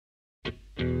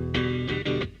Hey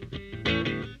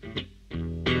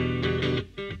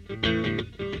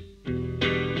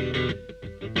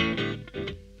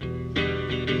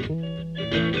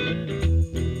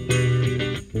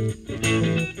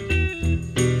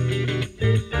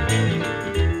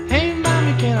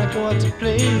mommy, can I go out to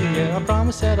play? Yeah, I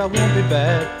promise that I won't be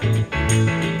bad.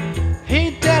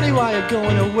 Hey daddy, why you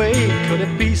going away? Could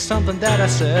it be something that I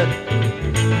said?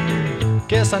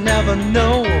 Guess I never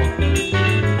know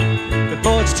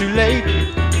before it's too late.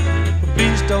 But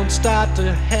please don't start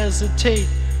to hesitate,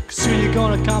 'cause soon you're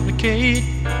gonna complicate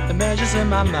the measures in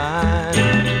my mind.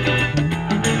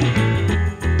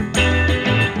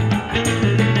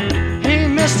 Hey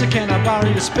mister, can I borrow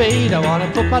your spade? I wanna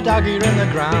put my dog here in the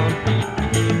ground.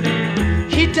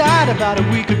 He died about a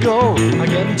week ago. I'm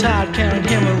getting tired carrying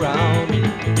him around.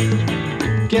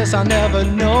 Guess I'll never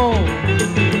know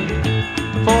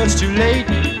before it's too late.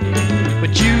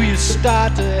 But you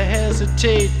start to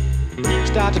hesitate,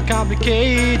 start to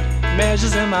complicate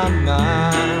measures in my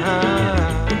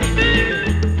mind.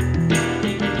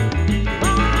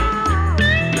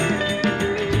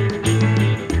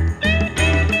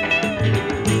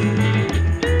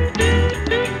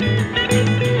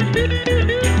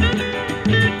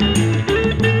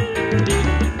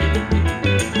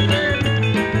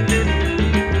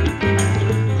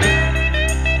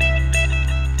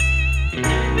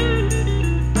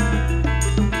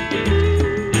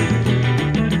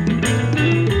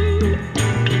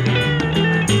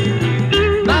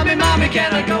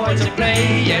 Can I go out to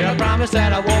play? Yeah, I promise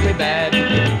that I won't be bad.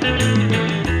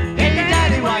 Hey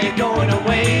daddy, why you going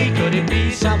away? Could it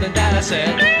be something that I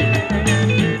said?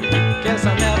 Guess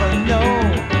I'll never know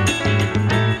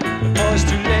before it's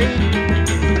too late.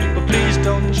 But please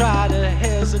don't try to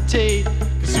hesitate,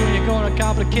 'cause soon you're gonna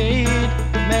complicate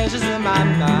the measures in my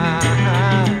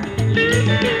mind.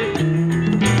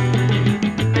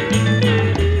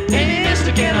 Hey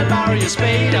mister, can I borrow your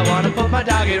spade? I wanna put my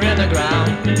dog here in the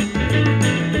ground.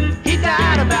 He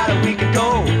died about a week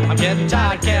ago. I'm getting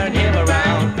tired carrying him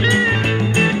around.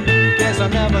 Guess I'll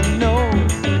never know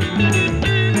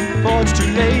before it's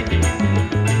too late.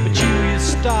 But you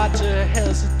start to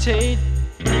hesitate,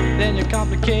 then you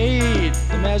complicate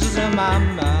the measures in my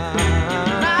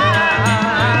mind.